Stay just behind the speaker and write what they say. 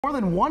More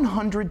than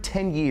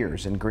 110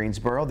 years in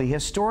Greensboro, the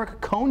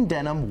historic Cone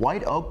Denim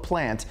white oak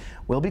plant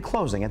will be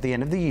closing at the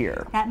end of the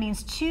year. That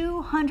means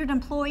 200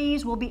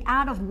 employees will be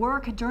out of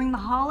work during the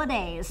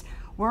holidays.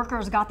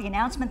 Workers got the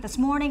announcement this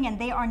morning, and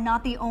they are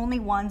not the only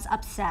ones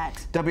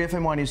upset.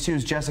 WFMY News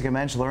 2's Jessica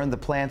Mensch learned the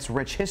plant's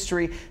rich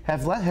history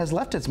has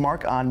left its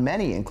mark on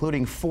many,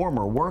 including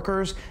former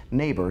workers,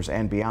 neighbors,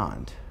 and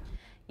beyond.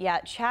 Yeah,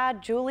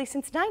 Chad, Julie,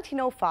 since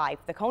 1905,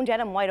 the Cone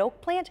Denim white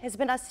oak plant has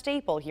been a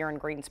staple here in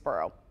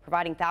Greensboro,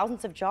 providing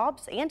thousands of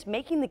jobs and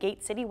making the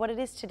Gate City what it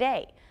is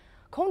today.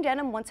 Cone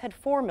Denim once had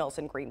 4 mills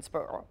in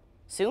Greensboro.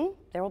 Soon,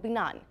 there will be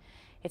none.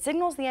 It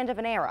signals the end of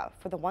an era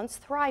for the once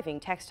thriving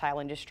textile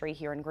industry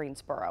here in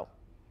Greensboro.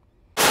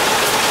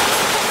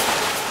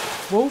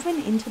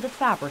 Woven into the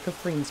fabric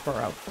of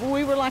Greensboro,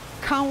 We were like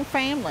a Cone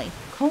family,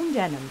 Cone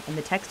Denim and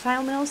the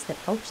textile mills that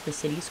helped the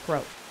city's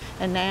growth.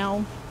 and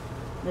now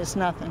there's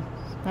nothing.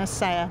 That's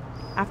sad.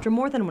 After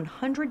more than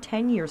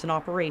 110 years in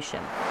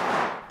operation,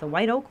 the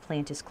white oak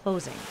plant is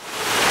closing.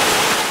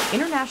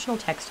 International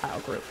Textile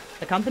Group,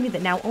 the company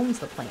that now owns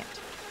the plant,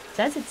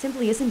 says it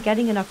simply isn't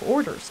getting enough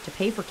orders to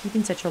pay for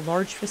keeping such a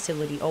large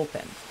facility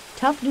open.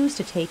 Tough news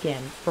to take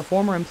in for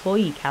former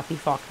employee Kathy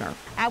Faulkner.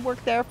 I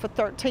worked there for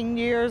 13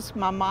 years.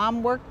 My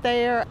mom worked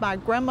there. My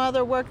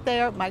grandmother worked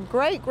there. My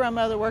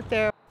great-grandmother worked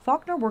there.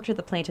 Faulkner worked at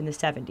the plant in the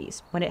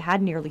 70s when it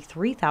had nearly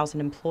 3,000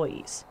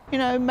 employees. You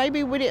know,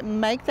 maybe we didn't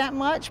make that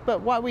much,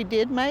 but what we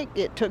did make,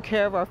 it took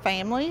care of our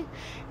family.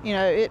 You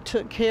know,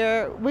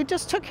 we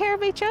just took care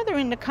of each other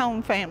in the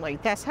Cone family.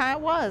 That's how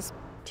it was.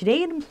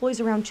 Today it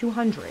employs around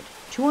 200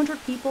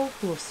 people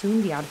who will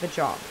soon be out of a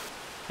job.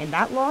 And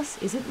that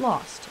loss isn't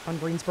lost on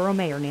Greensboro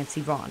Mayor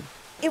Nancy Vaughn.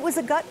 It was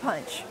a gut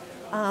punch.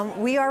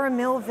 We are a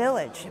mill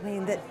village. I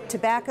mean, the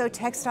tobacco,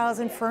 textiles,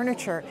 and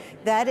furniture,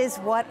 that is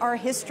what our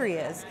history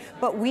is.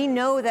 But we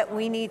know that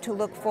we need to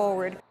look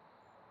forward.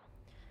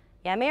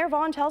 Yeah, Mayor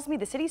Vaughn tells me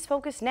the city's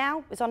focus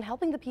now is on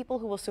helping the people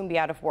who will soon be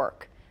out of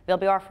work. They'll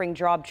be offering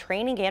job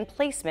training and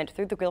placement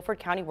through the Guilford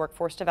County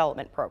Workforce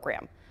Development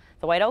Program.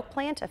 The White Oak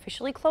plant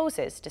officially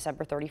closes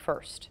December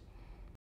 31st.